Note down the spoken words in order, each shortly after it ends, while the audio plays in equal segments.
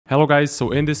Hello guys,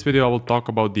 so in this video I will talk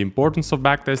about the importance of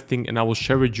backtesting and I will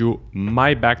share with you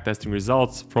my backtesting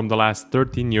results from the last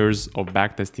 13 years of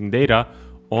backtesting data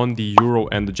on the euro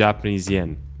and the Japanese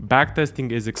yen.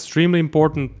 Backtesting is extremely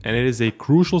important and it is a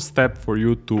crucial step for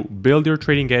you to build your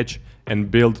trading edge and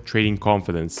build trading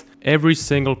confidence. Every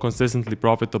single consistently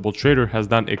profitable trader has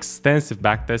done extensive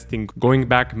backtesting going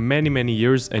back many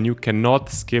years, and you cannot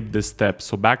skip this step.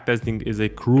 So backtesting is a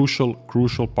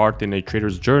crucial part in a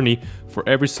trader's journey. For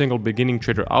every single beginning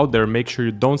trader out there, make sure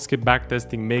you don't skip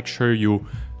backtesting. Make sure you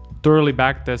thoroughly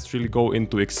backtest, really go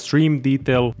into extreme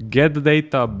detail, get the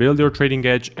data, build your trading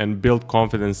edge and build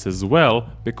confidence as well,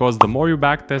 because the more you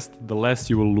backtest, the less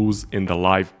you will lose in the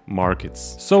live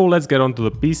markets. So let's get on to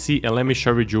the PC and let me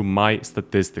share with you my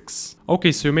statistics.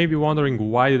 Okay, so you may be wondering,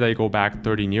 why did I go back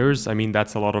 13 years? I mean,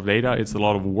 that's a lot of data, it's a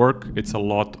lot of work, it's a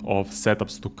lot of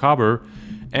setups to cover.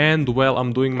 And well,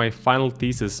 I'm doing my final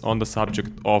thesis on the subject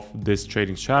of this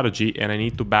trading strategy and I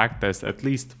need to backtest at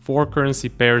least 4 currency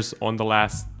pairs on the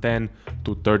last 10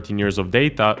 to 13 years of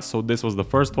data. So this was the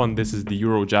first one, this is the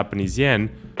euro Japanese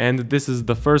yen, and this is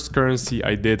the first currency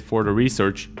I did for the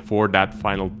research for that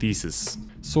final thesis.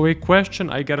 So a question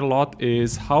I get a lot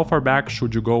is, how far back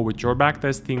should you go with your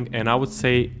backtesting? And I would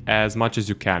say as much as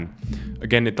you can.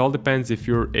 Again, it all depends if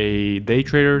you're a day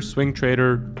trader, swing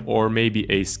trader, or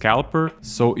maybe a scalper.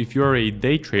 So if you're a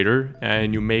day trader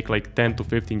and you make like 10 to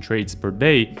 15 trades per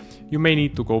day, you may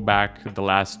need to go back the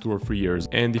last 2 or 3 years.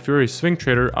 And if you're a swing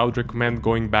trader, I would recommend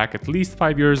going back at least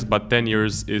 5 years, but 10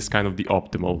 years is kind of the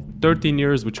optimal. 13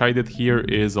 years, which I did here,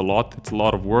 is a lot. It's a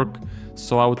lot of work.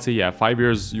 So I would say, yeah, 5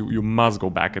 years, you must go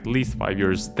back at least 5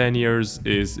 years. 10 years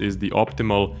is the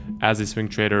optimal as a swing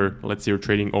trader. Let's say you're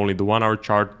trading only the 1 hour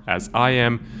chart as I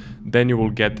am. Then you will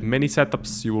get many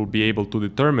setups. You will be able to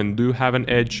determine, do you have an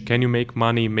edge? Can you make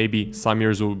money? Maybe some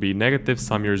years will be negative,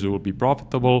 some years you will be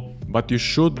profitable, but you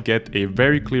should get a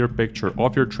very clear picture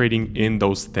of your trading in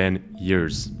those 10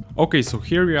 years. Okay, so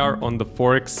here we are on the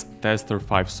Forex Tester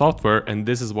 5 software, and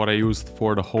this is what I used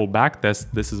for the whole backtest.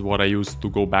 This is what I used to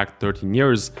go back 13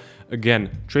 years.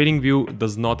 Again, TradingView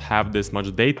does not have this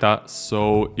much data,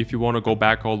 so if you want to go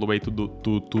back all the way to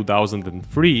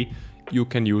 2003, you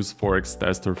can use Forex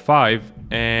Tester 5.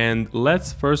 And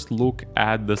let's first look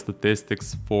at the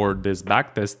statistics for this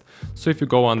backtest. So if you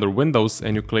go under Windows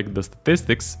and you click the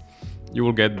statistics, you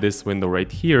will get this window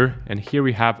right here, and here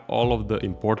we have all of the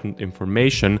important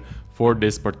information for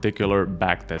this particular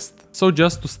backtest. So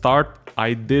just to start,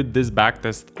 I did this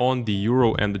backtest on the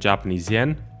euro and the Japanese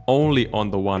yen, only on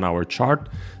the 1 hour chart.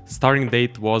 Starting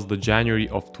date was the January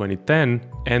of 2010,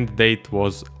 end date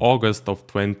was August of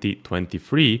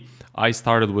 2023. I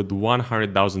started with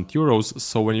 100,000 euros,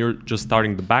 so when you're just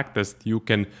starting the backtest, you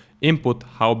can input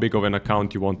how big of an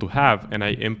account you want to have, and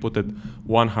I inputted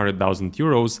 100,000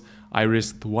 euros. I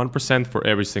risked 1% for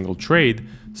every single trade,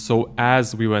 so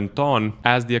as we went on,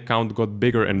 as the account got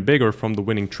bigger and bigger from the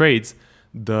winning trades,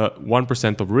 the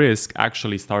 1% of risk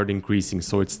actually started increasing.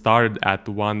 So it started at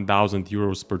 1,000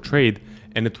 euros per trade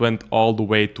and it went all the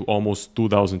way to almost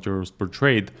 2,000 euros per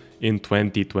trade in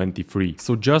 2023.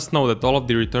 So just know that all of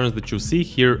the returns that you see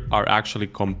here are actually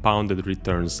compounded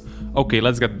returns. Okay,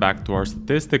 let's get back to our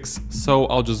statistics. So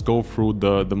I'll just go through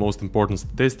the most important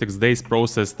statistics. Days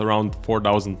processed around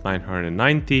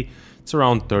 4,990. It's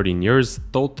around 13 years.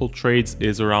 Total trades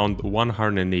is around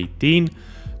 118.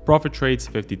 Profit trades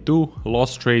 52,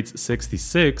 loss trades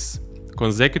 66,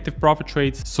 consecutive profit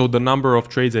trades, so the number of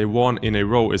trades I won in a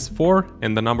row is 4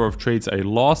 and the number of trades I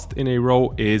lost in a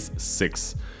row is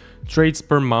 6. Trades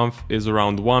per month is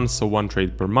around 1, so 1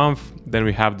 trade per month. Then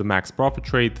we have the max profit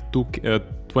trade,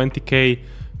 20k,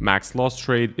 max loss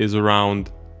trade is around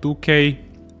 2k.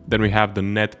 Then we have the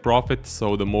net profit,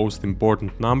 so the most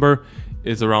important number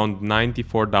is around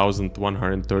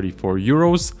 94,134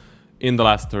 euros in the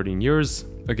last 13 years.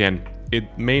 Again,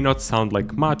 it may not sound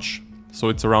like much, so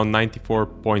it's around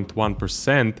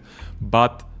 94.1%,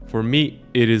 but for me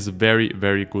it is a very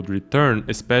good return,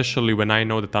 especially when I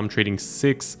know that I'm trading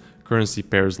 6 currency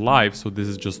pairs live. So this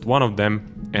is just one of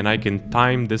them, and I can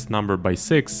time this number by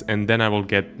 6 and then I will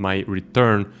get my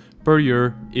return per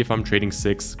year if I'm trading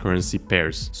 6 currency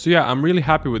pairs. So yeah, I'm really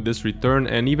happy with this return.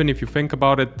 And even if you think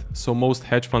about it, so most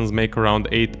hedge funds make around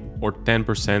 8 or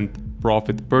 10%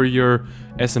 profit per year.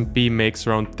 S&P makes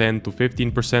around 10 to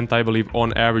 15%, I believe,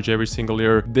 on average every single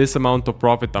year. This amount of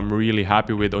profit I'm really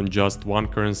happy with on just one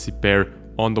currency pair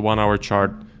on the 1 hour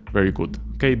chart. Very good.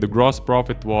 Okay, the gross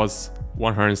profit was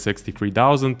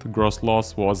 163,000, gross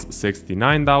loss was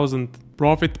 69,000.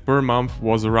 Profit per month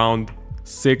was around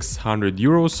 600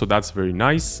 euros, so that's very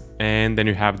nice. And then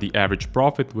you have the average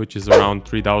profit, which is around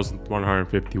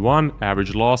 3,151,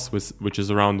 average loss, which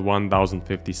is around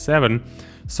 1,057.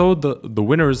 So the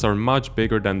winners are much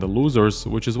bigger than the losers,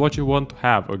 which is what you want to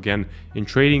have. Again, in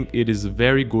trading, it is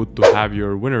very good to have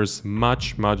your winners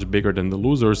much bigger than the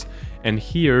losers. And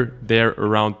here they're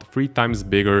around 3 times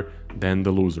bigger than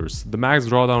the losers. The max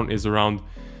drawdown is around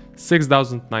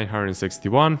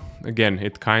 6,961. Again,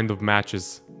 it kind of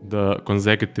matches the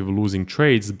consecutive losing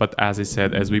trades, but as I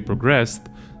said, as we progressed,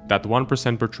 that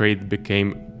 1% per trade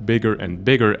became bigger and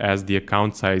bigger as the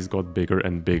account size got bigger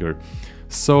and bigger.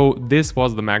 So this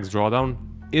was the max drawdown.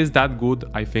 Is that good?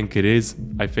 I think it is.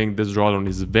 I think this drawdown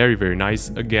is very nice.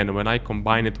 Again, when I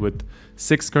combine it with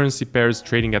 6 currency pairs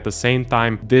trading at the same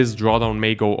time, this drawdown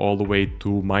may go all the way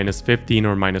to -15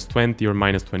 or -20 or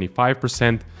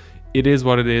 -25%. It is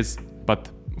what it is, but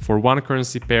for one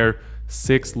currency pair,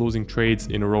 6 losing trades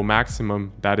in a row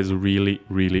maximum, that is really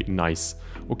nice.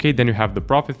 Okay, then you have the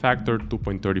profit factor,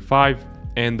 2.35,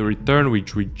 and the return,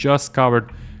 which we just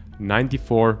covered,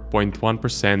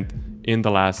 94.1% in the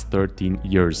last 13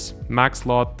 years. Max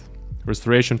lot,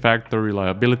 restoration factor,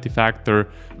 reliability factor.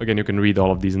 Again, you can read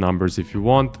all of these numbers if you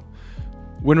want.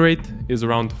 Win rate is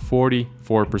around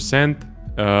 44%,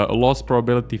 loss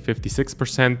probability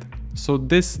 56%. So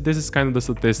this is kind of the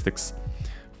statistics.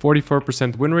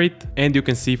 44% win rate, and you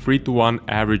can see 3-to-1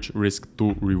 average risk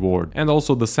to reward. And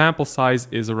also the sample size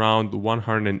is around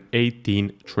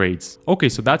 118 trades. Okay,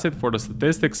 so that's it for the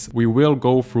statistics. We will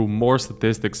go through more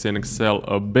statistics in Excel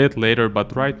a bit later,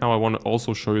 but right now I want to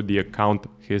also show you the account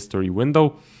history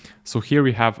window. So here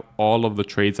we have all of the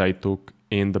trades I took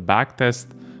in the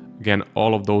backtest. Again,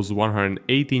 all of those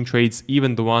 118 trades,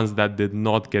 even the ones that did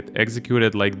not get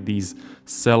executed, like these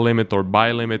sell limit or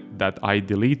buy limit that I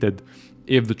deleted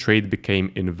if the trade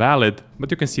became invalid. But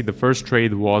you can see the first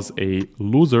trade was a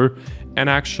loser, and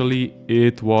actually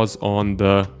it was on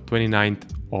the 29th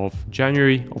of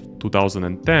January of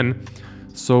 2010.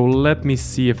 So let me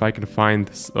see if I can find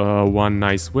one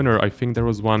nice winner. I think there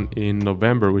was one in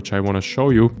November, which I want to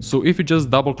show you. So if you just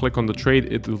double click on the trade,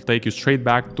 it will take you straight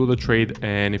back to the trade.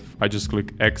 And if I just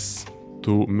click X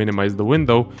to minimize the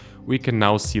window, we can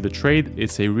now see the trade.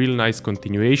 It's a really nice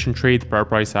continuation trade. Prior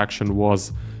price action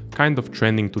was kind of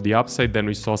trending to the upside. Then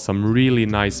we saw some really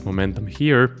nice momentum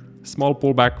here. Small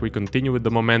pullback, we continue with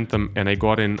the momentum, and I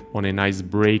got in on a nice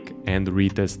break and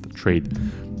retest trade.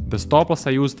 The stop loss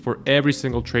I used for every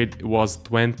single trade was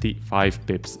 25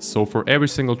 pips. So for every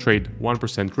single trade,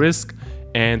 1% risk,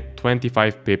 and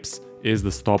 25 pips is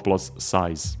the stop loss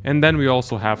size. And then we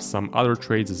also have some other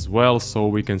trades as well. So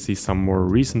we can see some more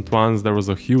recent ones. There was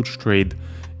a huge trade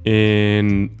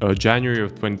in January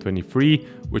of 2023,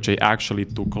 which I actually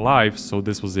took live. So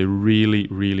this was a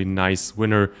really nice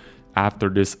winner after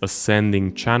this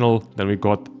ascending channel. Then we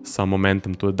got some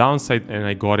momentum to the downside, and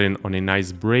I got in on a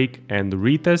nice break and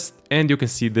retest. And you can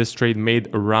see this trade made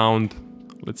around,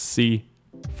 let's see,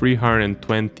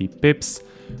 320 pips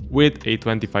with a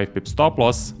 25 pip stop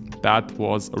loss. That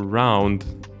was around,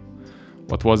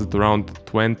 what was it, around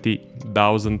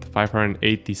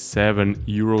 20,587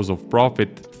 euros of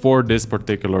profit for this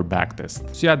particular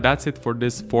backtest. So yeah, that's it for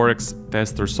this Forex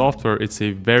Tester software. It's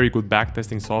a very good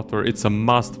backtesting software. It's a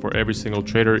must for every single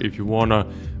trader if you want to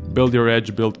build your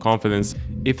edge, build confidence.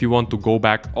 If you want to go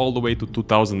back all the way to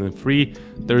 2003,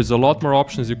 there's a lot more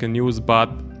options you can use, but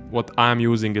what I'm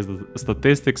using is the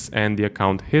statistics and the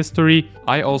account history.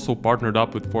 I also partnered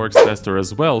up with Forex Tester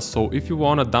as well. So if you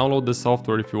want to download the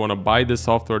software, if you want to buy this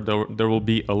software, there will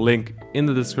be a link in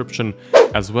the description,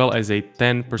 as well as a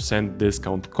 10%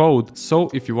 discount code. So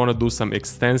if you want to do some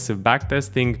extensive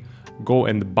backtesting, go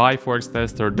and buy Forex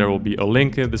Tester. There will be a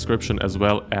link in the description, as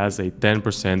well as a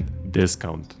 10%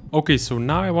 discount. Okay, so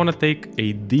now I want to take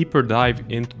a deeper dive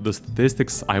into the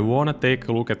statistics. I want to take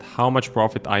a look at how much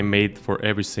profit I made for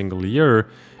every single year,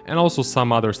 and also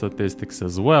some other statistics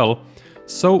as well.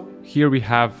 So here we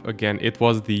have, again, it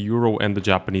was the euro and the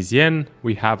Japanese yen.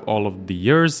 We have all of the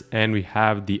years, and we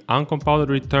have the uncompounded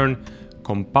return,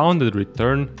 compounded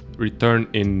return, return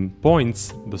in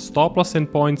points, the stop loss in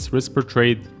points, risk per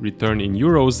trade, return in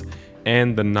euros,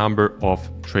 and the number of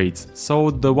trades.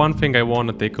 So the one thing I want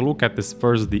to take a look at is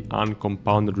first the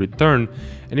uncompounded return,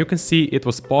 and you can see it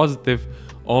was positive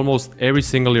almost every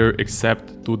single year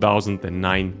except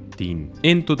 2019.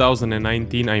 In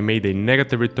 2019, I made a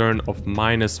negative return of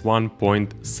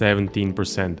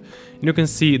 -1.17%. And you can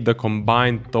see the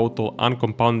combined total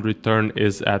uncompounded return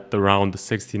is at around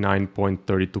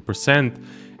 69.32%.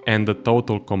 And the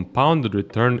total compounded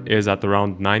return is at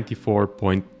around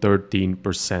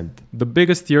 94.13%. The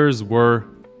biggest years were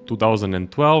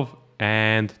 2012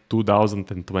 and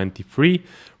 2023.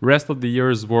 Rest of the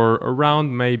years were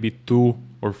around maybe 2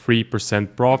 or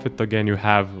 3% profit. Again, you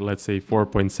have, let's say,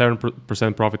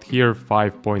 4.7% profit here,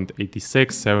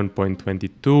 5.86,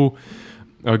 7.22.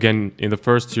 Again, in the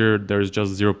first year, there's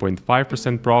just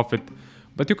 0.5% profit.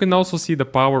 But you can also see the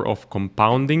power of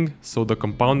compounding. So the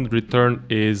compounded return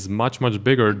is much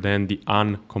bigger than the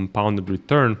uncompounded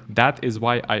return. That is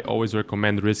why I always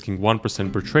recommend risking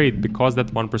 1% per trade, because that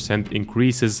 1%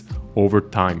 increases over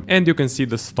time. And you can see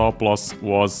the stop loss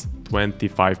was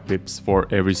 25 pips for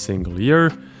every single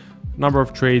year. Number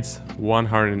of trades,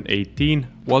 118.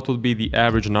 What would be the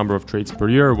average number of trades per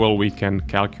year? Well, we can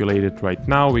calculate it right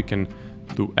now. We can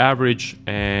do average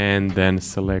and then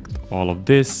select all of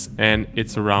this, and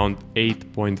it's around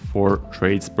 8.4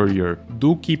 trades per year.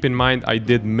 Do keep in mind I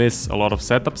did miss a lot of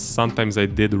setups. Sometimes I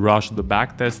did rush the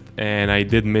backtest and I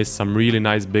did miss some really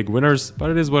nice big winners, but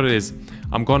it is what it is.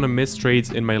 I'm gonna miss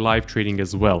trades in my live trading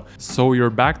as well. So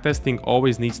your backtesting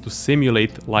always needs to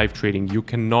simulate live trading. You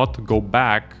cannot go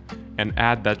back and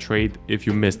add that trade if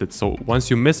you missed it. So once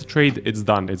you miss a trade, it's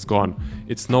done, it's gone.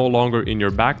 It's no longer in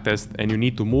your backtest and you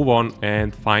need to move on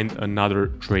and find another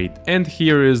trade. And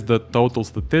here is the total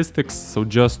statistics. So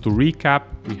just to recap,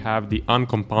 we have the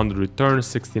uncompounded return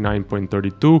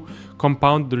 69.32,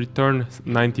 compounded return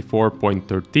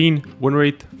 94.13, win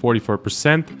rate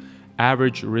 44%.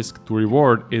 Average risk to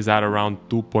reward is at around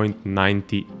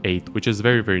 2.98, which is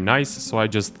very nice. So I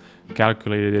just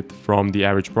calculated it from the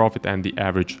average profit and the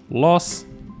average loss.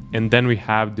 And then we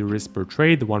have the risk per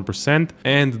trade, 1%,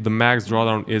 and the max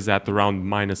drawdown is at around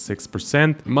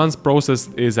 -6%. Months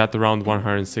processed is at around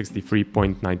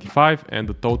 163.95, and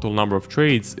the total number of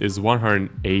trades is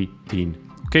 118.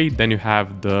 Okay, then you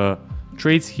have the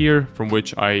trades here from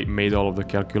which I made all of the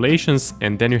calculations,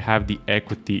 and then you have the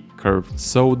equity curve.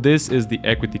 So this is the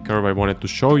equity curve I wanted to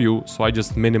show you, so I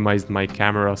just minimized my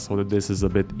camera so that this is a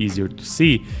bit easier to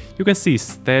see. You can see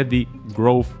steady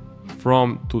growth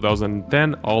from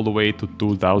 2010 all the way to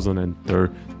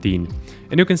 2013,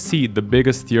 and you can see the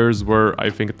biggest years were, I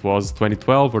think it was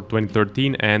 2012 or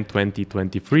 2013 and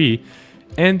 2023,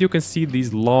 and you can see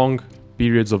these long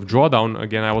periods of drawdown.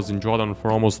 Again, I was in drawdown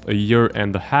for almost a year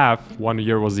and a half. 1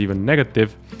 year was even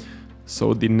negative.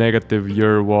 So the negative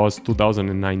year was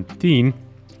 2019.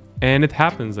 And it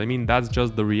happens. I mean, that's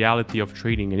just the reality of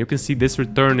trading. And you can see this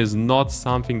return is not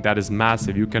something that is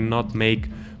massive. You cannot make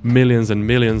millions and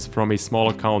millions from a small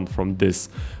account from this.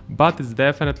 But it's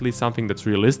definitely something that's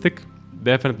realistic.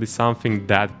 Definitely something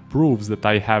that proves that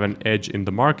I have an edge in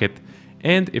the market.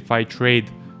 And if I trade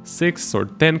 6 or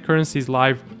 10 currencies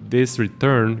live, this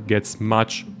return gets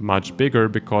much bigger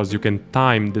because you can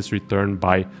time this return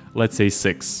by, let's say,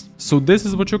 6. So this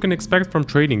is what you can expect from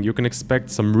trading. You can expect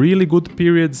some really good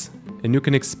periods and you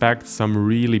can expect some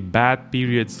really bad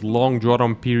periods, long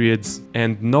drawdown periods,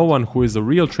 and no one who is a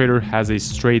real trader has a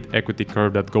straight equity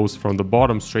curve that goes from the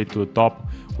bottom straight to the top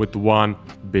with one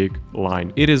big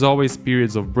line. It is always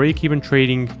periods of break-even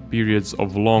trading, periods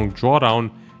of long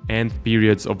drawdown, and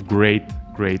periods of great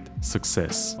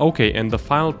success. Okay, and the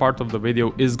final part of the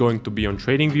video is going to be on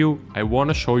TradingView. I want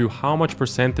to show you how much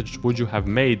percentage would you have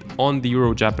made on the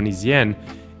Euro Japanese yen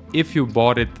if you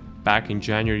bought it back in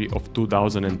January of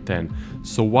 2010.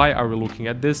 So why are we looking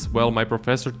at this? Well, my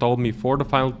professor told me for the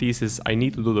final thesis I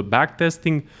need to do the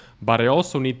backtesting, but I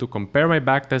also need to compare my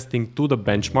backtesting to the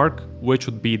benchmark, which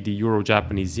would be the Euro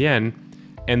Japanese yen.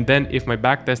 And then if my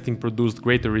backtesting produced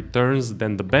greater returns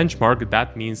than the benchmark,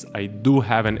 that means I do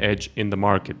have an edge in the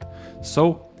market.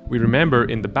 So we remember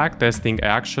in the backtesting, I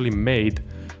actually made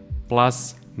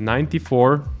plus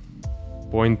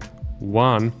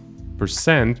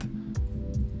 94.1%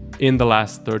 in the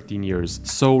last 13 years.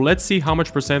 So let's see how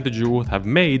much percentage you would have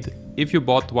made if you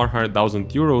bought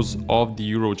 100,000 euros of the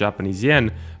Euro Japanese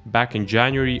yen back in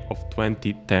January of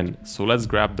 2010. So let's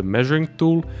grab the measuring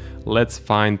tool. Let's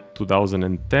find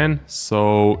 2010.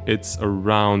 So it's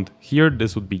around here.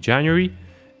 This would be January.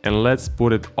 And let's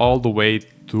put it all the way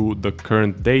to the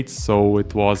current date. So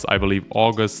it was, I believe,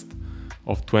 August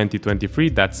of 2023.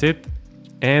 That's it.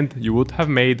 And you would have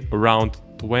made around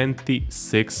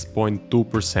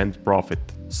 26.2% profit.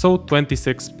 So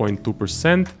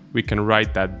 26.2%, we can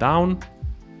write that down.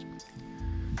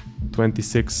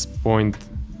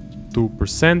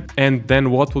 26.2%. And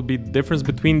then what would be the difference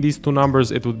between these two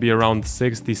numbers? It would be around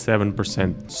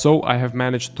 67%. So I have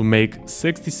managed to make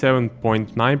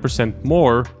 67.9%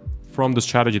 more from the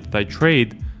strategy that I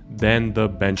trade than the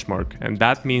benchmark, and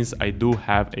that means I do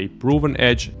have a proven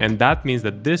edge, and that means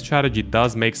that this strategy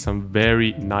does make some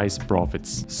very nice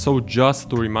profits. So just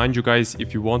to remind you guys,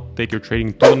 if you want to take your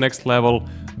trading to the next level,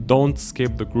 Don't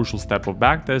skip the crucial step of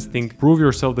backtesting. Prove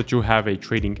yourself that you have a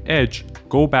trading edge.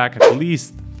 Go back at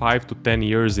least 5 to 10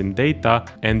 years in data,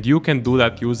 and you can do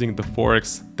that using the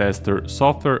Forex Tester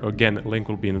software. Again, link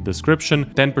will be in the description.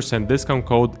 10% discount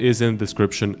code is in the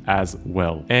description as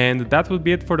well. And that will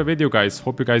be it for the video, guys.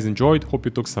 Hope you guys enjoyed, hope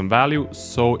you took some value.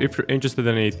 So if you're interested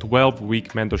in a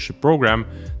 12-week mentorship program,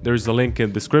 there's a link in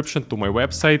the description to my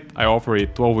website. I offer a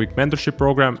 12-week mentorship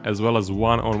program as well as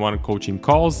one-on-one coaching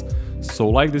calls. So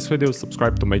like this video,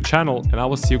 subscribe to my channel, and I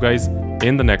will see you guys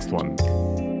in the next one.